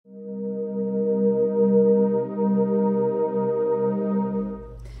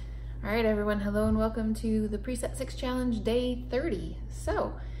everyone, hello and welcome to the Preset 6 Challenge Day 30.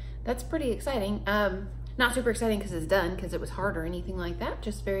 So that's pretty exciting. Not super exciting because it's done, because it was hard or anything like that.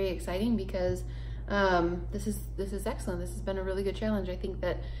 Just very exciting because this is excellent. This has been a really good challenge. I think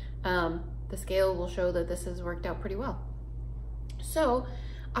that the scale will show that this has worked out pretty well. So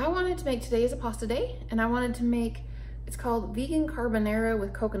I wanted to make today as a pasta day, and I wanted to make, it's called vegan carbonara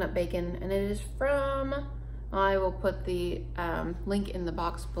with coconut bacon, and it is from, I will put the link in the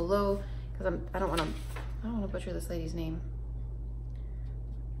box below because I don't want to butcher this lady's name.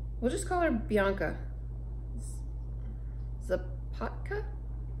 We'll just call her Bianca. Zapatka?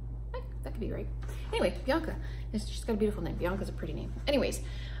 That could be right. Anyway, Bianca. She's got a beautiful name. Bianca's a pretty name. Anyways,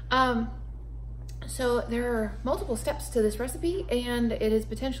 so there are multiple steps to this recipe, and it is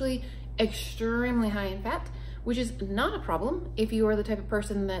potentially extremely high in fat, which is not a problem if you are the type of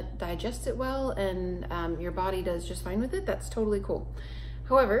person that digests it well and your body does just fine with it. That's totally cool.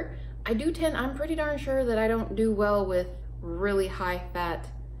 However, I'm pretty darn sure that I don't do well with really high fat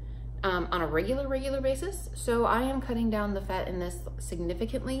on a regular basis. So I am cutting down the fat in this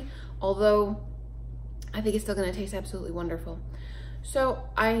significantly, although I think it's still gonna taste absolutely wonderful. So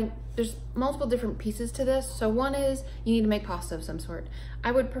there's multiple different pieces to this. So one is you need to make pasta of some sort.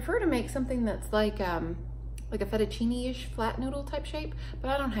 I would prefer to make something that's like a fettuccine-ish flat noodle type shape,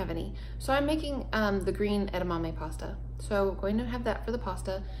 but I don't have any. So I'm making the green edamame pasta. So going to have that for the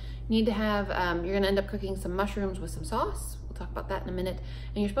pasta. You need to have, you're gonna end up cooking some mushrooms with some sauce. We'll talk about that in a minute.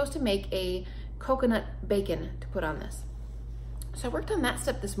 And you're supposed to make a coconut bacon to put on this. So I worked on that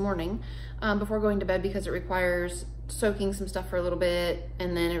step this morning before going to bed because it requires soaking some stuff for a little bit,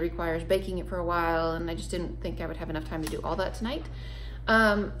 and then it requires baking it for a while, and I just didn't think I would have enough time to do all that tonight.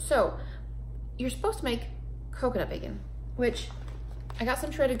 So you're supposed to make coconut bacon, which I got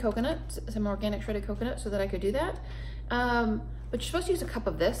some shredded coconut, some organic shredded coconut so that I could do that. But you're supposed to use a cup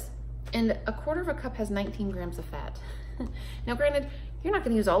of this, and a quarter of a cup has 19 grams of fat. Now granted, you're not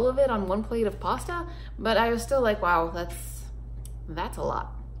gonna use all of it on one plate of pasta, but I was still like, wow, that's a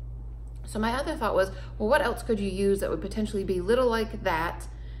lot. So my other thought was, well, what else could you use that would potentially be little like that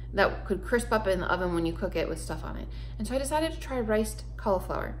could crisp up in the oven when you cook it with stuff on it? And so I decided to try riced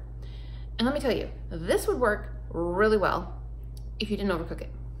cauliflower. And let me tell you, this would work really well if you didn't overcook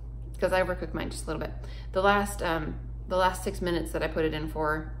it, because I overcooked mine just a little bit. The last 6 minutes that I put it in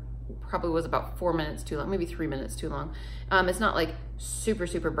for probably was about 4 minutes too long, maybe 3 minutes too long. It's not like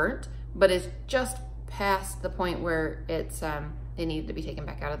super burnt, but it's just past the point where it needed to be taken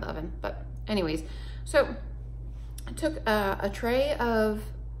back out of the oven. But anyways, so I took a tray of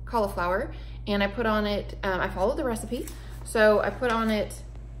cauliflower and I put on it, I followed the recipe. So I put on it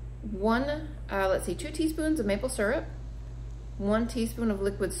 2 teaspoons of maple syrup, 1 teaspoon of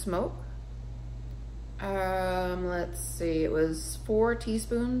liquid smoke. Let's see, it was 4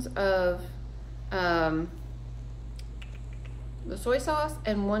 teaspoons of the soy sauce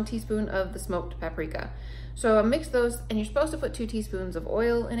and 1 teaspoon of the smoked paprika. So I mixed those, and you're supposed to put 2 teaspoons of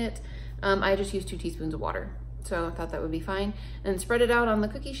oil in it. I just used 2 teaspoons of water. So I thought that would be fine. And spread it out on the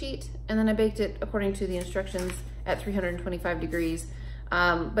cookie sheet, and then I baked it according to the instructions at 325 degrees.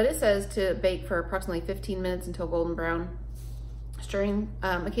 But it says to bake for approximately 15 minutes until golden brown, stirring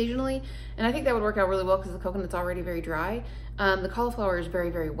occasionally. And I think that would work out really well because the coconut's already very dry. The cauliflower is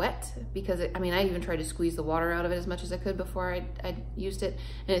very wet because I even tried to squeeze the water out of it as much as I could before I used it,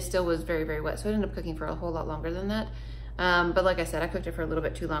 and it still was very wet. So it ended up cooking for a whole lot longer than that. But like I said, I cooked it for a little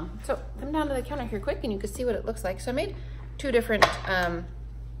bit too long. So come down to the counter here quick and you can see what it looks like. So I made 2 different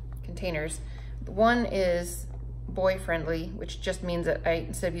containers. One is boy friendly, which just means that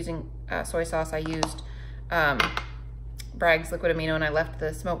instead of using soy sauce, I used Bragg's liquid amino, and I left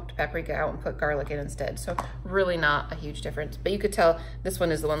the smoked paprika out and put garlic in instead. So really not a huge difference, but you could tell this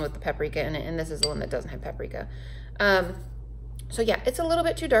one is the one with the paprika in it, and this is the one that doesn't have paprika. So yeah, it's a little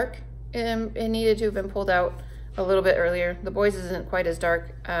bit too dark. It needed to have been pulled out a little bit earlier. The boys' isn't quite as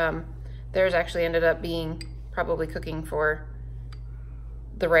dark. Theirs actually ended up being probably cooking for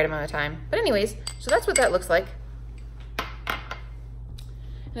the right amount of time. But anyways, so that's what that looks like.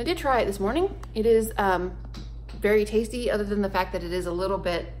 And I did try it this morning. It is very tasty, other than the fact that it is a little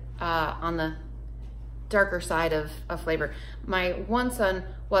bit on the darker side of flavor. My one son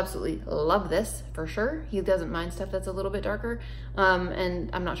will absolutely love this for sure. He doesn't mind stuff that's a little bit darker, and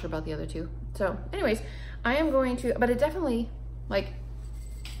I'm not sure about the other two. So anyways, I am going to, but it definitely, like,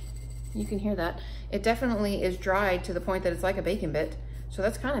 you can hear that, it definitely is dried to the point that it's like a bacon bit. So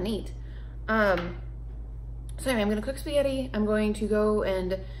that's kind of neat. So anyway, I'm gonna cook spaghetti. I'm going to go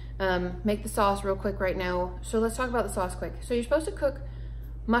and make the sauce real quick right now. So let's talk about the sauce quick. So you're supposed to cook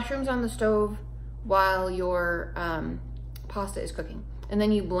mushrooms on the stove while your pasta is cooking. and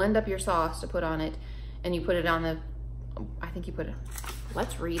then you blend up your sauce to put on it, and you put it on the, I think you put it,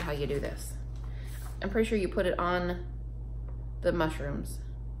 let's read how you do this. I'm pretty sure you put it on the mushrooms.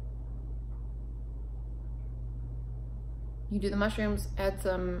 You do the mushrooms, add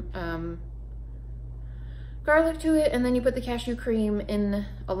some garlic to it, and then you put the cashew cream in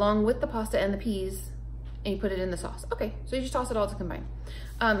along with the pasta and the peas, and you put it in the sauce. Okay, so you just toss it all to combine.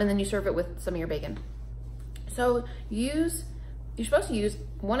 And then you serve it with some of your bacon. So you're supposed to use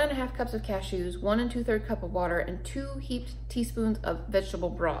 1.5 cups of cashews, 1 2/3 cup of water, and 2 heaped teaspoons of vegetable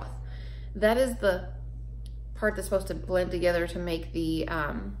broth. That is the part that's supposed to blend together to make the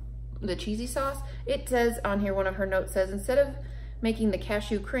cheesy sauce. It says on here, one of her notes says, instead of making the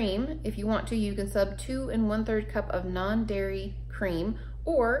cashew cream, if you want to, you can sub 2 1/3 cup of non-dairy cream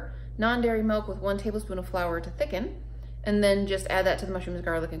or non-dairy milk with 1 tablespoon of flour to thicken, and then just add that to the mushrooms,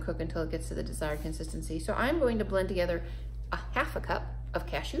 garlic, and cook until it gets to the desired consistency. So I'm going to blend together 1/2 cup of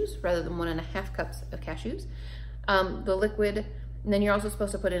cashews rather than 1.5 cups of cashews. The liquid, and then you're also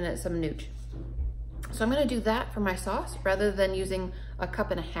supposed to put in it some nooch. So I'm gonna do that for my sauce rather than using 1.5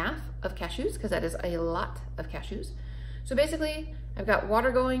 cups of cashews, because that is a lot of cashews. So basically, I've got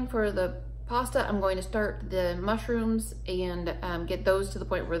water going for the pasta. I'm going to start the mushrooms and get those to the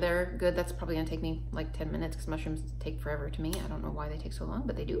point where they're good. That's probably gonna take me like 10 minutes because mushrooms take forever to me. I don't know why they take so long,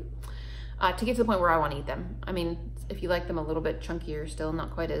 but they do. To get to the point where I wanna eat them. I mean, if you like them a little bit chunkier still,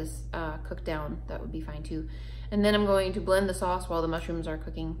 not quite as cooked down, that would be fine too. And then I'm going to blend the sauce while the mushrooms are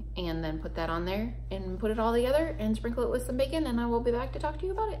cooking and then put that on there and put it all together and sprinkle it with some bacon, and I will be back to talk to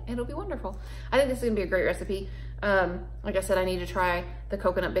you about it. It'll be wonderful. I think this is gonna be a great recipe. Like I said, I need to try the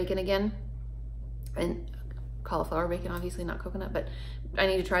coconut bacon again, and cauliflower bacon, obviously not coconut, but I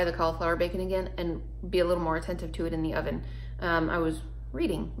need to try the cauliflower bacon again and be a little more attentive to it in the oven. I was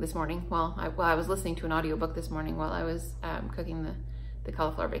reading this morning while I was listening to an audiobook this morning while I was cooking the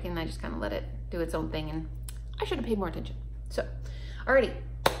cauliflower bacon, and I just kind of let it do its own thing, and I should have paid more attention. So, alrighty,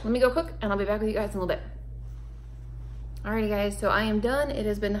 let me go cook and I'll be back with you guys in a little bit. Alrighty guys, so I am done. It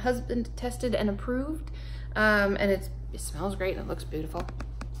has been husband tested and approved, and it smells great and it looks beautiful.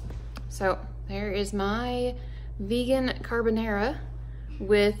 So there is my vegan carbonara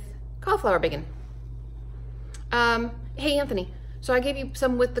with cauliflower bacon. Hey Anthony, so I gave you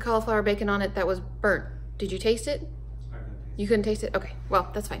some with the cauliflower bacon on it that was burnt. Did you taste it? You couldn't taste it? Okay, well,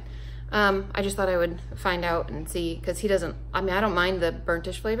 that's fine. I just thought I would find out and see, because he doesn't, I mean, I don't mind the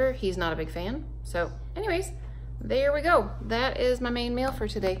burnt-ish flavor. He's not a big fan. So anyways, there we go. That is my main meal for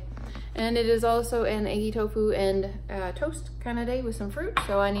today. And it is also an eggy tofu and toast kind of day with some fruit.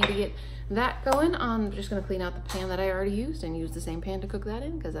 So I need to get that going. I'm just gonna clean out the pan that I already used and use the same pan to cook that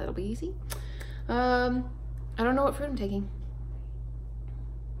in, because that'll be easy. I don't know what fruit I'm taking.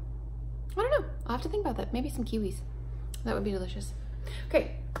 I don't know. I'll have to think about that. Maybe some kiwis. That would be delicious.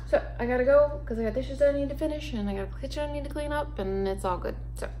 Okay, so I gotta go because I got dishes that I need to finish and I got a kitchen I need to clean up, and it's all good.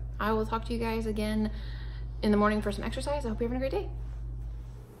 So I will talk to you guys again in the morning for some exercise. I hope you're having a great day.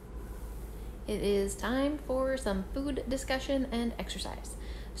 It is time for some food discussion and exercise.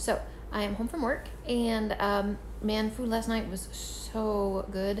 So I am home from work, and man, food last night was so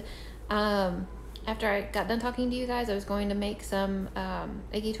good. After I got done talking to you guys, I was going to make some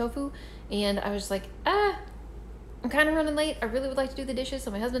eggy tofu, and I was like, I'm kind of running late. I really would like to do the dishes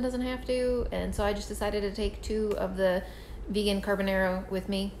so my husband doesn't have to, and so I just decided to take 2 of the vegan carbonara with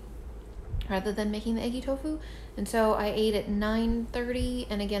me rather than making the eggy tofu. And so I ate at 9:30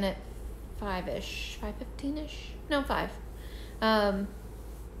 and again at 5-ish, 5:15-ish, no 5.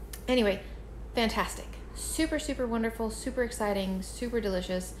 Anyway, fantastic, super wonderful, super exciting, super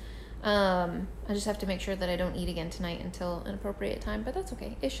delicious. I just have to make sure that I don't eat again tonight until an appropriate time, but that's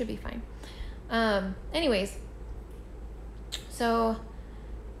okay. It should be fine. Anyways, so,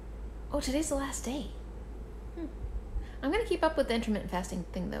 today's the last day. I'm gonna keep up with the intermittent fasting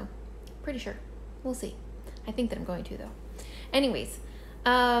thing though. Pretty sure. We'll see. I think that I'm going to though. Anyways,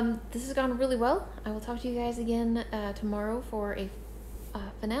 this has gone really well. I will talk to you guys again tomorrow for a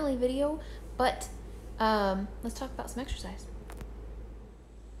finale video, but let's talk about some exercise.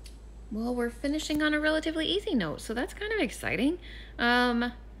 Well, we're finishing on a relatively easy note, so that's kind of exciting.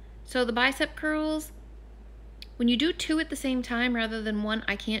 So the bicep curls, when you do 2 at the same time rather than 1,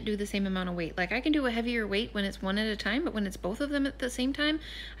 I can't do the same amount of weight. Like I can do a heavier weight when it's 1 at a time, but when it's both of them at the same time,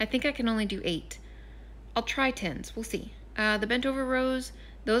 I think I can only do 8. I'll try 10s, we'll see. The bent over rows,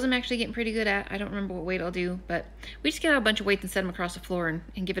 those I'm actually getting pretty good at. I don't remember what weight I'll do, but we just get out a bunch of weights and set them across the floor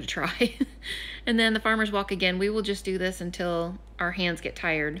and give it a try. And then the farmer's walk again, we will just do this until our hands get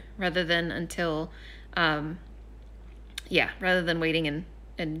tired rather than until, rather than waiting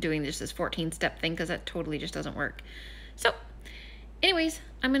and doing just this 14-step thing, because that totally just doesn't work. So Anyways,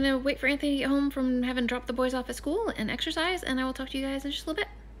 I'm gonna wait for Anthony to get home from having dropped the boys off at school and exercise, and I will talk to you guys in just a little bit.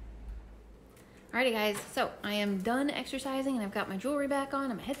 Alrighty guys, so I am done exercising and I've got my jewelry back on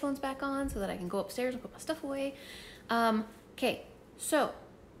and my headphones back on so that I can go upstairs and put my stuff away. Okay, so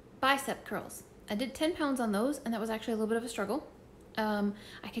bicep curls. I did 10 pounds on those and that was actually a little bit of a struggle.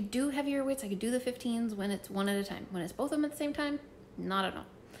 I could do heavier weights. I could do the 15s when it's one at a time. When it's both of them at the same time, not at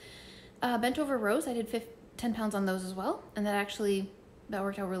all. Bent over rows, I did 10 pounds on those as well. And that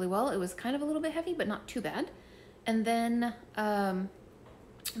worked out really well. It was kind of a little bit heavy, but not too bad. And then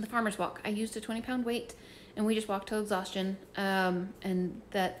the farmer's walk, I used a 20-pound weight and we just walked till exhaustion. And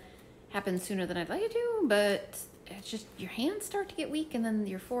that happens sooner than I'd like it to, but it's just your hands start to get weak and then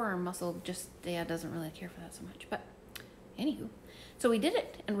your forearm muscle just, doesn't really care for that so much. But anywho, so we did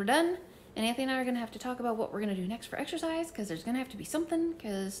it and we're done. And Anthony and I are gonna have to talk about what we're gonna do next for exercise because there's gonna have to be something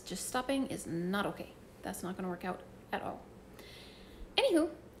because just stopping is not okay. That's not gonna work out at all. Anywho,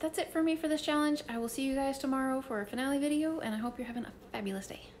 that's it for me for this challenge. I will see you guys tomorrow for a finale video and I hope you're having a fabulous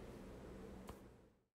day.